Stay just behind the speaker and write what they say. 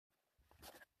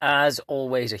as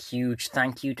always, a huge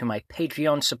thank you to my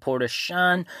Patreon supporter,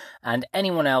 Shan, and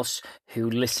anyone else who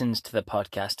listens to the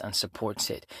podcast and supports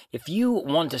it. If you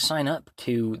want to sign up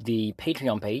to the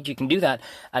Patreon page, you can do that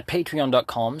at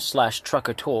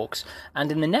patreon.com/truckertalks.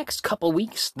 And in the next couple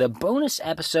weeks, the bonus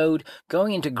episode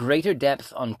going into greater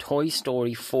depth on Toy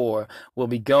Story 4 will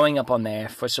be going up on there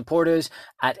for supporters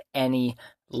at any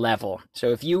level.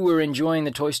 So if you were enjoying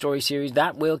the Toy Story series,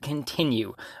 that will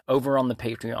continue over on the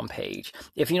Patreon page.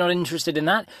 If you're not interested in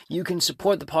that, you can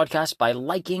support the podcast by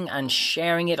liking and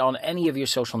sharing it on any of your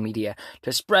social media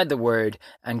to spread the word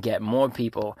and get more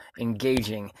people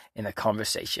engaging in the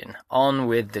conversation. On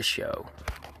with the show.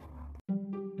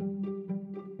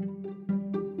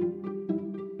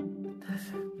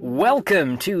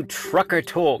 Welcome to Trucker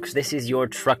Talks. This is your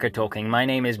Trucker Talking. My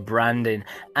name is Brandon,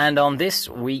 and on this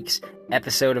week's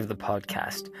episode of the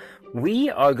podcast, we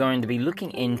are going to be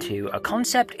looking into a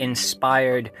concept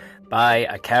inspired by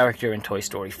a character in Toy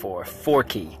Story 4,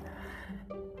 Forky.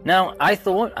 Now, I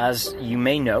thought, as you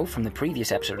may know from the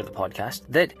previous episode of the podcast,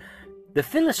 that the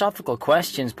philosophical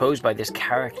questions posed by this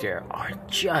character are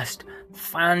just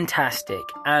fantastic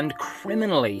and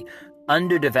criminally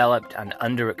underdeveloped and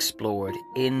underexplored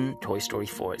in Toy Story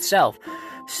 4 itself.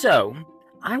 So,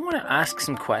 I want to ask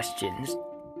some questions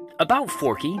about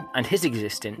Forky and his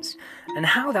existence and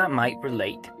how that might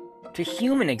relate to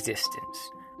human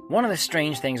existence. One of the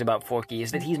strange things about Forky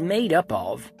is that he's made up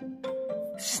of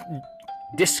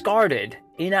discarded,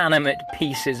 inanimate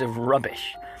pieces of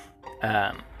rubbish.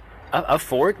 A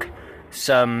fork,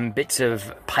 some bits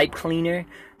of pipe cleaner,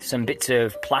 some bits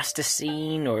of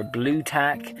plasticine or blue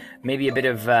tack, maybe a bit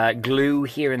of glue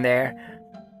here and there.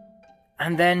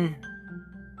 And then,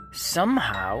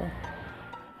 somehow,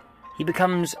 he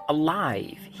becomes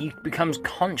alive. He becomes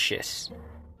conscious.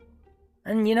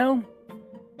 And you know,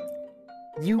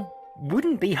 you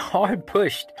wouldn't be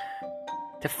hard-pushed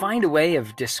to find a way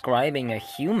of describing a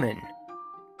human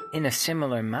in a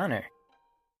similar manner.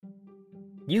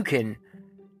 You can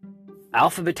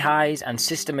alphabetize and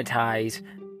systematize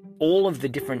all of the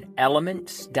different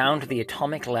elements down to the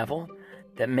atomic level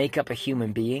that make up a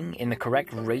human being in the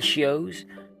correct ratios,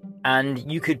 and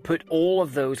you could put all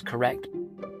of those correct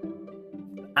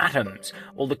atoms,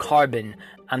 all the carbon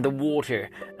and the water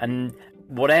and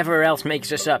whatever else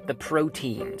makes us up, the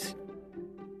proteins.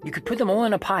 You could put them all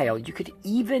in a pile. You could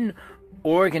even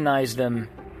organize them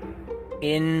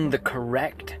in the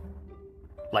correct,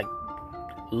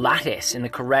 lattice, in the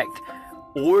correct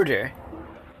order,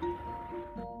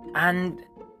 and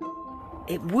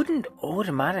it wouldn't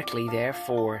automatically,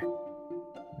 therefore,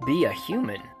 be a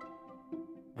human,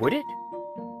 would it?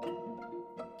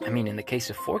 I mean, in the case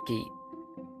of Forky,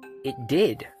 it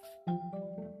did.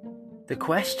 The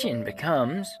question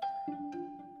becomes,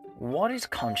 what is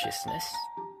consciousness?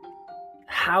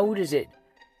 How does it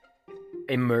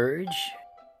emerge?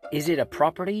 Is it a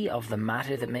property of the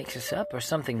matter that makes us up, or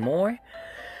something more?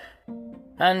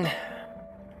 And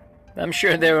I'm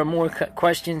sure there are more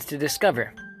questions to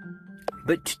discover.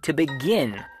 But to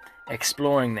begin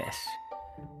exploring this,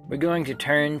 we're going to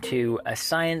turn to a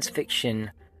science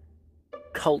fiction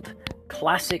cult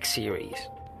classic series,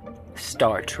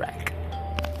 Star Trek.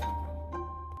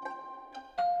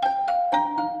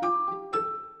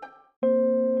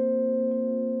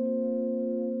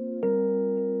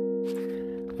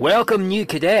 Welcome, new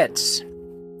cadets,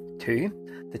 to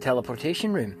the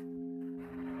teleportation room.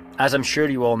 As I'm sure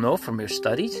you all know from your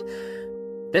studies,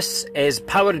 this is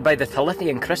powered by the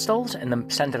Thalithian crystals in the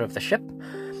center of the ship,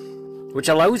 which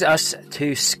allows us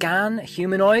to scan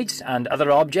humanoids and other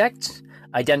objects,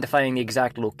 identifying the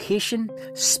exact location,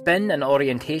 spin and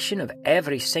orientation of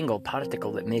every single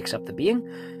particle that makes up the being,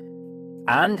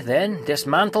 and then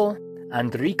dismantle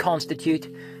and reconstitute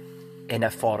in a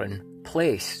foreign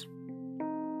place.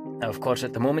 Now, of course,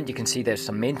 at the moment you can see there's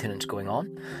some maintenance going on.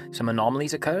 Some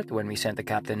anomalies occurred when we sent the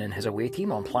captain and his away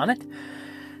team on planet,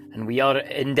 and we are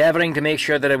endeavouring to make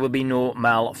sure that there will be no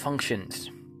malfunctions.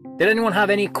 Did anyone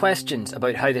have any questions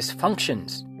about how this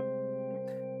functions?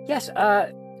 Yes,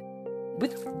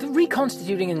 with the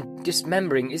reconstituting and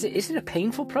dismembering, is it a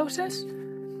painful process?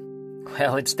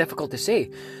 Well, it's difficult to say.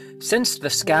 Since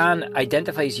the scan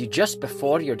identifies you just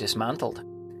before you're dismantled,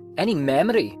 any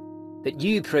memory that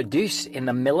you produce in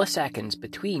the milliseconds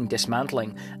between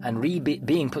dismantling and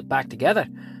being put back together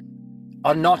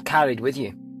are not carried with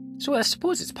you. So I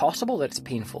suppose it's possible that it's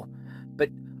painful,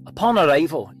 but upon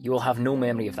arrival, you will have no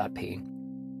memory of that pain.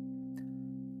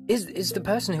 Is the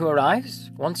person who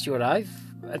arrives, once you arrive,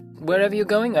 wherever you're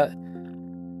going,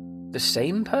 the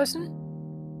same person?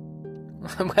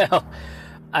 Well,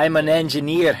 I'm an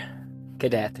engineer,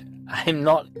 cadet, I'm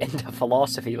not into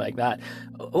philosophy like that.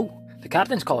 Oh, the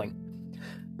captain's calling.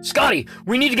 Scotty,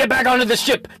 we need to get back onto the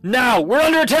ship now. We're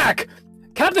under attack.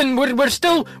 Captain, we're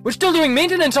still doing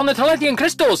maintenance on the Telethian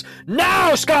crystals.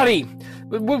 Now, Scotty,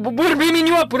 we're beaming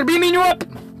you up. We're beaming you up.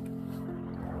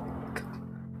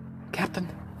 Captain,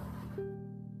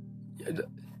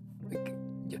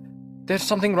 there's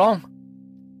something wrong.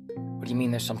 What do you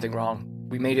mean there's something wrong?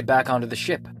 We made it back onto the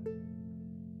ship.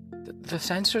 The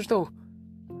sensors, though,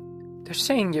 they're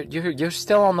saying you're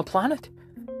still on the planet.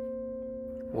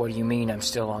 What do you mean I'm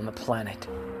still on the planet?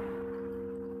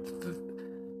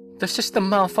 The system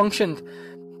malfunctioned.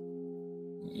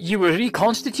 You were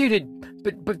reconstituted,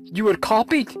 but you were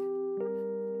copied.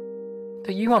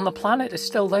 The you on the planet is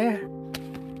still there.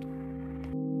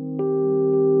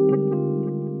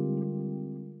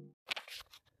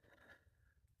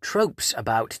 Tropes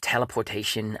about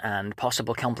teleportation and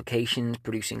possible complications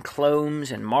producing clones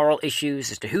and moral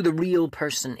issues as to who the real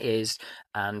person is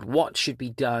and what should be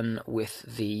done with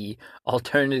the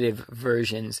alternative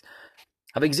versions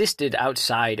have existed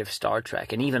outside of Star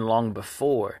Trek and even long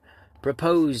before,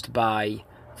 proposed by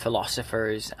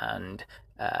philosophers and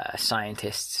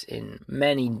scientists in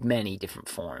many, many different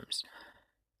forms.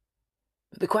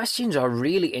 The questions are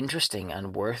really interesting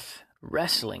and worth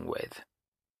wrestling with.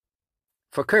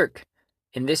 For Kirk,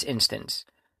 in this instance,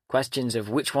 questions of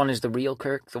which one is the real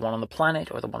Kirk, the one on the planet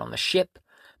or the one on the ship,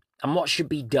 and what should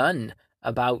be done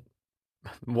about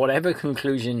whatever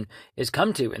conclusion is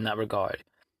come to in that regard.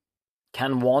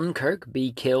 Can one Kirk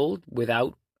be killed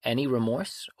without any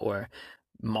remorse or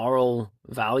moral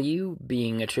value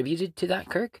being attributed to that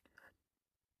Kirk?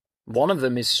 One of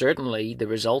them is certainly the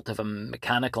result of a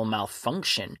mechanical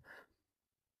malfunction.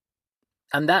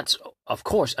 And that's, of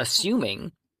course,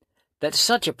 assuming that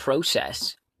such a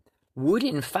process would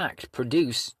in fact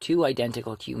produce two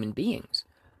identical human beings.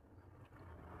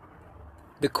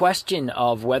 The question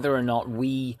of whether or not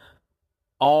we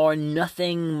are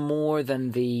nothing more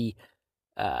than the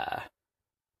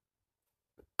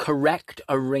correct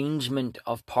arrangement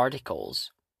of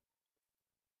particles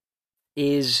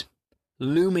is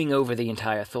looming over the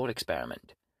entire thought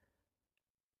experiment.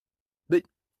 But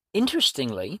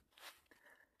interestingly,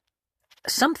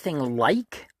 something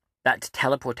like that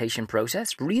teleportation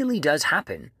process really does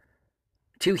happen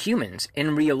to humans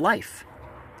in real life,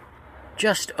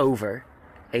 just over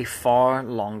a far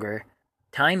longer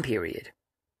time period.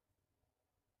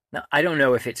 Now, I don't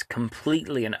know if it's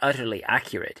completely and utterly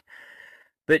accurate,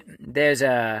 but there's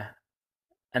an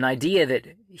idea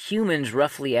that humans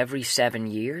roughly every 7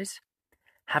 years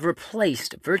have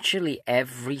replaced virtually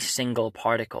every single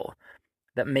particle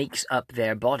that makes up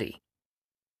their body,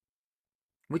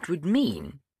 which would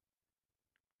mean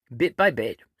bit by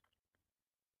bit,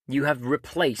 you have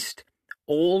replaced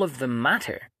all of the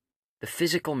matter, the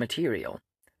physical material,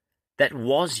 that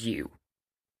was you.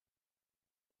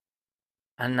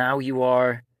 And now you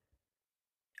are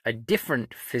a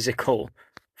different physical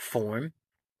form,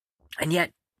 and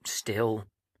yet still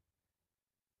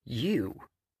you.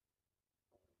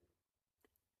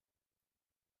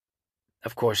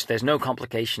 Of course, there's no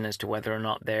complication as to whether or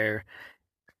not there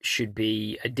should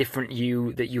be a different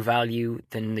you that you value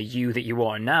than the you that you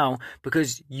are now,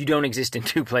 because you don't exist in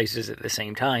two places at the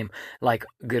same time, like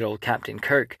good old Captain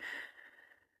Kirk.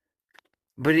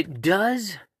 But it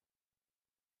does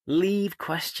leave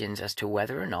questions as to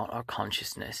whether or not our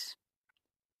consciousness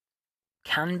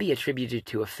can be attributed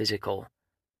to a physical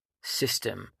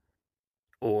system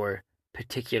or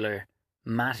particular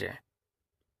matter.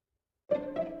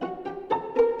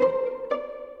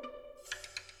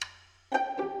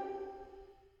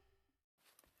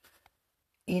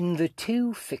 In the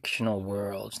two fictional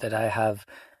worlds that I have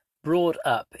brought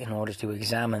up in order to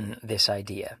examine this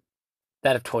idea,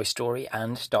 that of Toy Story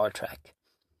and Star Trek,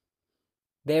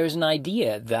 there is an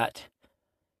idea that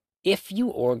if you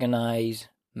organize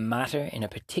matter in a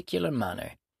particular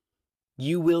manner,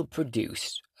 you will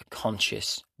produce a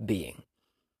conscious being.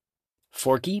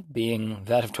 Forky being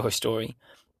that of Toy Story,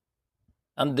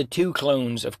 and the two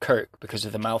clones of Kirk because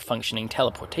of the malfunctioning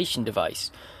teleportation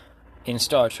device in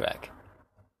Star Trek.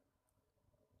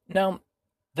 Now,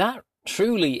 that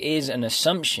truly is an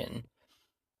assumption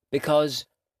because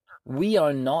we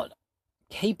are not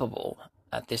capable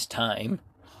at this time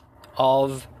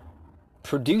of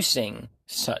producing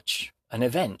such an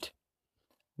event.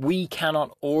 We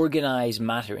cannot organize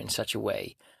matter in such a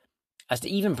way as to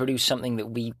even produce something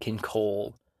that we can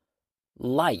call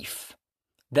life,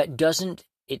 that doesn't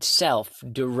itself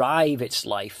derive its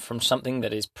life from something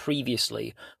that is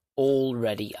previously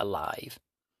already alive.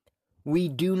 We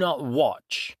do not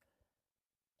watch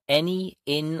any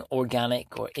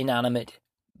inorganic or inanimate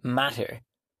matter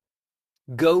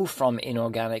go from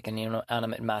inorganic and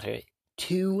inanimate matter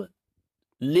to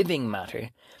living matter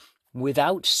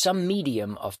without some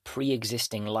medium of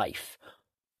pre-existing life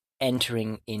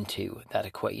entering into that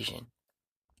equation.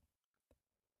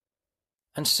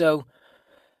 And so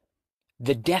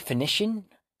the definition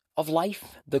of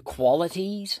life, the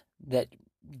qualities that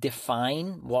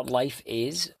define what life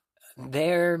is,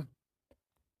 they're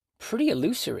pretty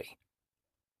illusory.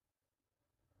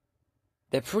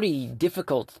 They're pretty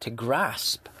difficult to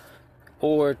grasp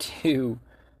or to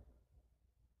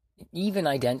even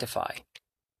identify.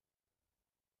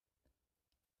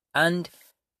 And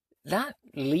that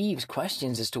leaves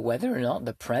questions as to whether or not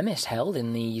the premise held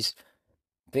in these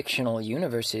fictional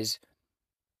universes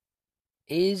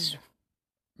is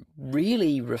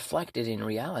really reflected in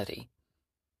reality.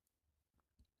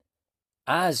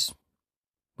 As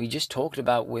we just talked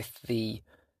about with the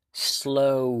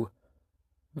slow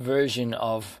version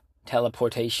of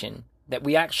teleportation that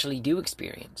we actually do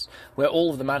experience, where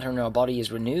all of the matter in our body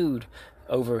is renewed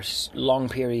over long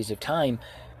periods of time,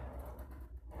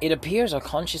 it appears our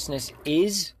consciousness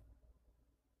is,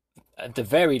 at the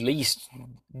very least,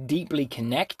 deeply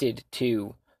connected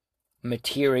to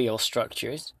material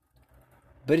structures,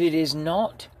 but it is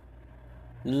not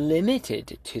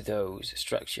limited to those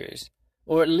structures,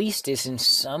 or at least is in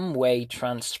some way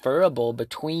transferable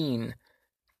between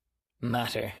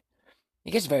matter.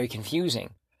 It gets very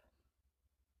confusing.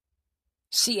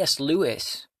 C.S.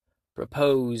 Lewis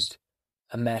proposed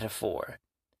a metaphor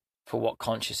for what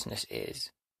consciousness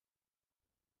is.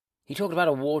 He talked about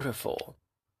a waterfall.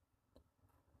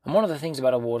 And one of the things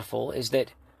about a waterfall is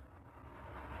that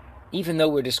even though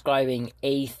we're describing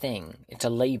a thing, it's a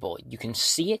label, you can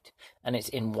see it and it's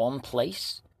in one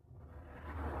place,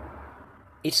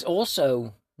 it's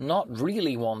also not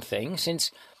really one thing,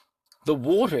 since the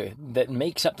water that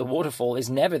makes up the waterfall is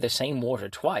never the same water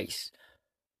twice.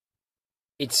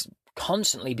 It's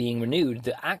constantly being renewed.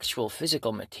 The actual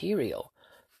physical material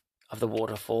of the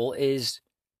waterfall is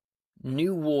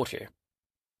new water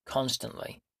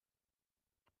constantly.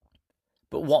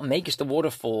 But what makes the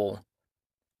waterfall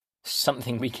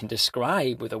something we can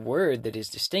describe with a word that is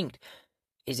distinct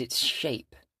is its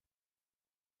shape,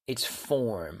 its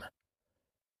form.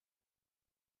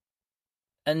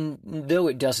 And though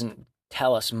it doesn't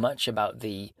tell us much about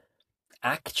the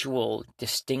actual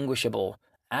distinguishable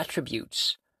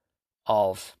attributes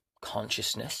of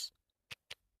consciousness,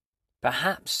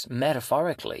 perhaps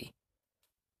metaphorically,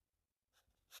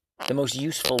 the most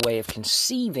useful way of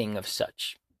conceiving of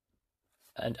such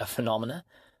a phenomena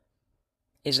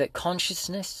is that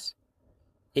consciousness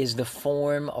is the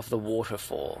form of the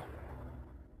waterfall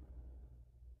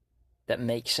that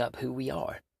makes up who we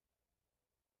are.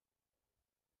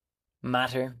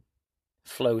 Matter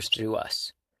flows through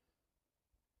us,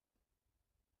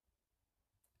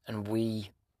 and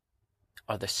we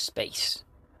are the space.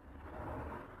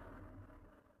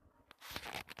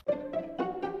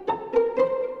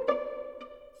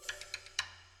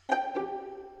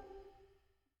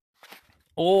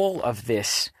 All of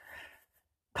this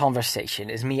conversation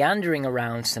is meandering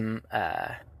around some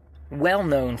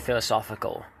well-known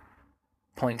philosophical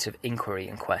points of inquiry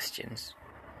and questions.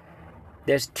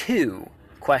 There's two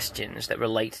questions that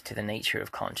relate to the nature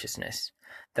of consciousness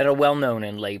that are well-known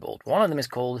and labeled. One of them is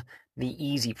called the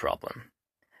easy problem,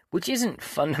 which isn't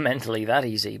fundamentally that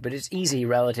easy, but it's easy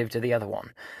relative to the other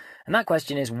one. And that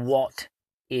question is, what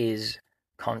is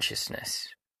consciousness?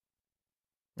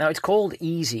 Now, it's called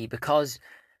easy because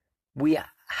we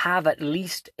have at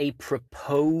least a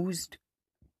proposed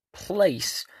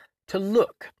place to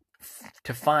look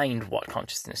to find what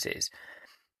consciousness is.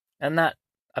 And that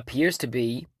appears to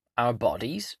be our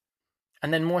bodies,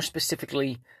 and then more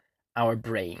specifically, our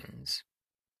brains.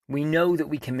 We know that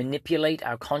we can manipulate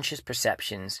our conscious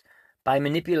perceptions by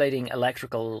manipulating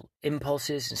electrical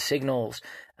impulses and signals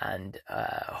and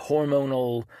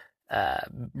hormonal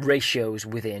ratios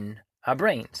within our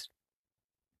brains.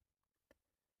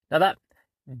 Now, that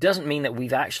doesn't mean that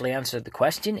we've actually answered the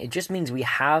question. It just means we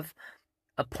have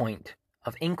a point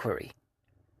of inquiry.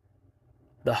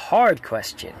 The hard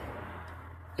question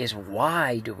is,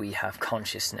 why do we have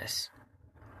consciousness?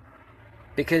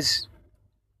 Because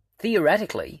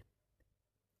theoretically,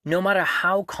 no matter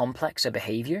how complex a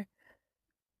behavior,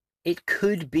 it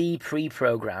could be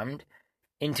pre-programmed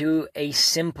into a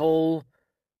simple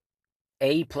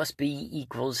A plus B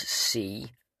equals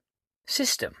C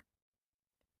system.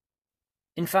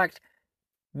 In fact,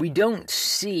 we don't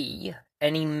see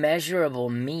any measurable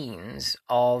means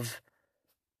of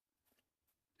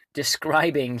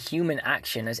describing human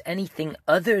action as anything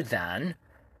other than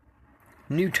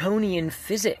Newtonian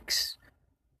physics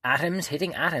atoms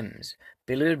hitting atoms,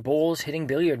 billiard balls hitting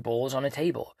billiard balls on a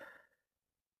table.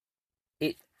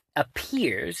 It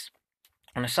appears,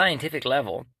 on a scientific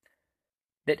level,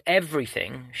 that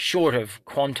everything, short of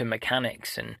quantum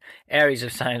mechanics and areas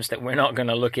of science that we're not going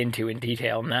to look into in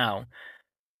detail now,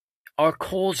 are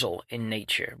causal in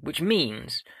nature, which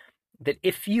means that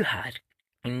if you had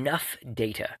enough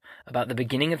data about the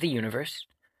beginning of the universe,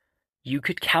 you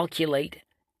could calculate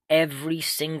every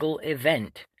single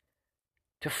event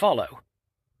to follow.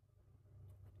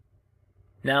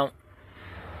 Now,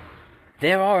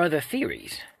 there are other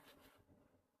theories,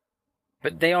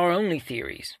 but they are only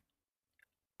theories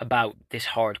about this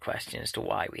hard question as to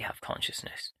why we have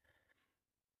consciousness.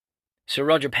 Sir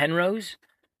Roger Penrose,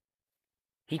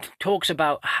 he talks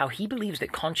about how he believes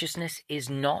that consciousness is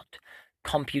not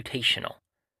computational,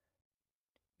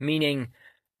 meaning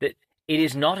that it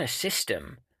is not a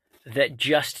system that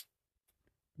just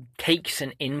takes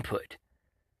an input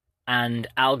and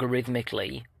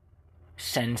algorithmically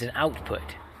sends an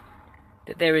output,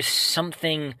 that there is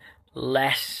something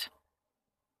less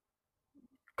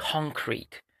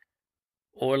concrete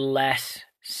or less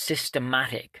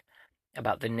systematic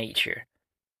about the nature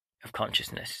of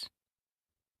consciousness.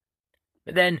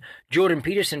 But then Jordan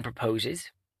Peterson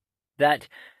proposes that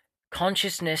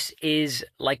consciousness is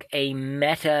like a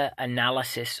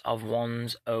meta-analysis of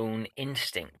one's own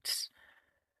instincts.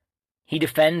 He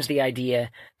defends the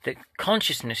idea that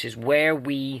consciousness is where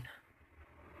we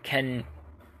can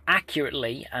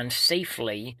accurately and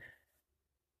safely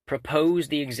propose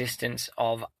the existence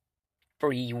of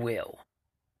free will.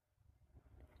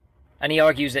 And he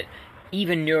argues that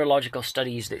even neurological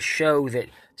studies that show that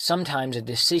sometimes a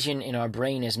decision in our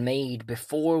brain is made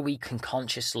before we can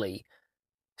consciously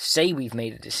say we've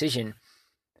made a decision,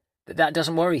 that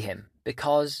doesn't worry him,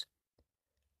 because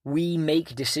we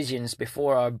make decisions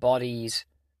before our bodies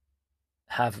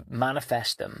have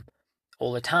manifest them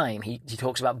all the time. He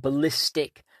talks about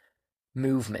ballistic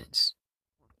movements.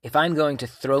 If I'm going to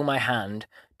throw my hand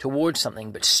towards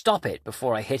something but stop it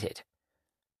before I hit it,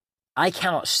 I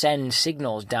cannot send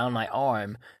signals down my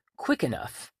arm quick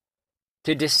enough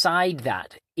to decide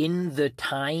that in the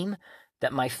time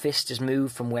that my fist has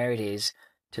moved from where it is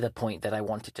to the point that I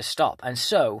want it to stop. And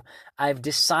so I've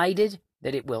decided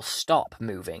that it will stop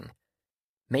moving,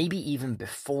 maybe even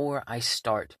before I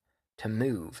start to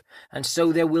move. And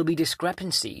so there will be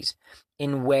discrepancies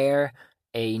in where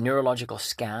a neurological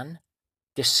scan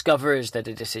discovers that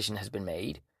a decision has been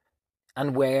made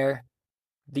and where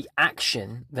the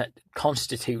action that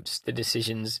constitutes the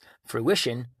decision's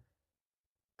fruition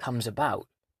comes about.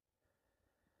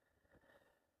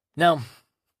 Now,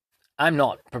 I'm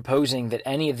not proposing that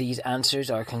any of these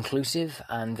answers are conclusive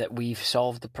and that we've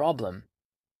solved the problem.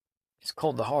 It's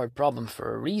called the hard problem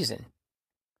for a reason.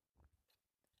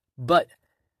 But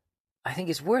I think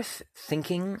it's worth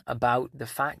thinking about the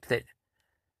fact that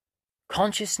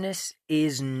consciousness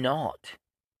is not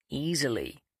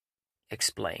easily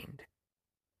explained.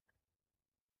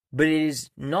 But it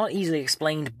is not easily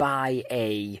explained by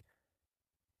a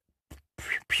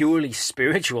purely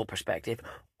spiritual perspective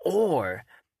or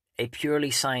a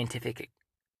purely scientific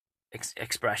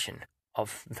expression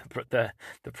of the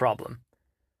problem.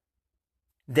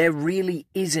 There really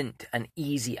isn't an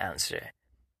easy answer.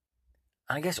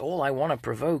 I guess all I want to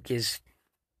provoke is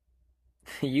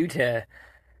you to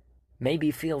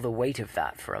maybe feel the weight of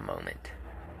that for a moment.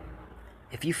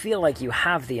 If you feel like you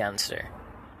have the answer,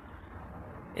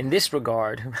 in this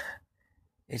regard,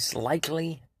 it's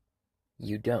likely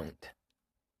you don't.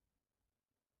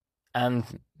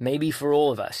 And maybe for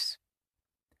all of us,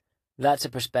 that's a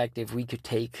perspective we could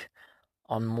take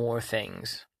on more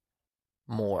things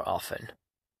more often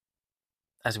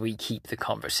as we keep the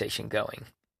conversation going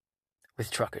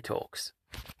with Trucker Talks.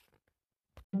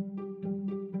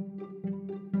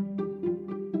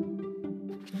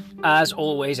 As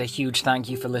always, a huge thank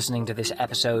you for listening to this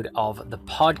episode of the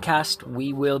podcast.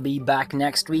 We will be back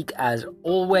next week as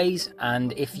always,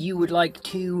 and if you would like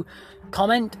to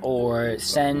comment or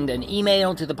send an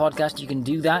email to the podcast, you can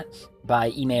do that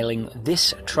by emailing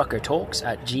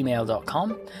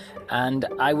thistruckertalks@gmail.com, and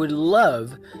I would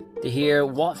love to hear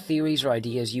what theories or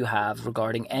ideas you have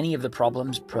regarding any of the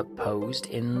problems proposed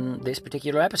in this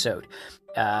particular episode.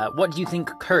 What do you think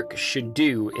Kirk should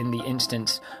do in the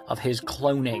instance of his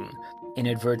cloning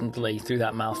inadvertently through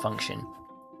that malfunction?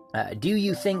 Do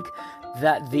you think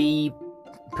that the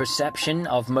perception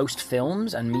of most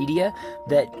films and media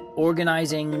that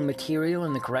organizing material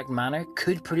in the correct manner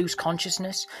could produce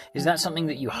consciousness? Is that something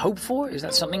that you hope for? Is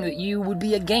that something that you would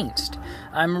be against?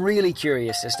 I'm really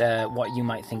curious as to what you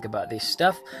might think about this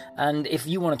stuff. And if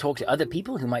you want to talk to other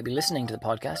people who might be listening to the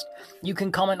podcast, you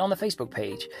can comment on the Facebook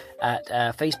page at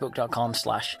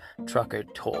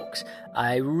facebook.com/truckertalks.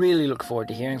 I really look forward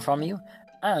to hearing from you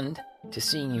and to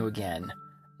seeing you again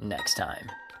next time.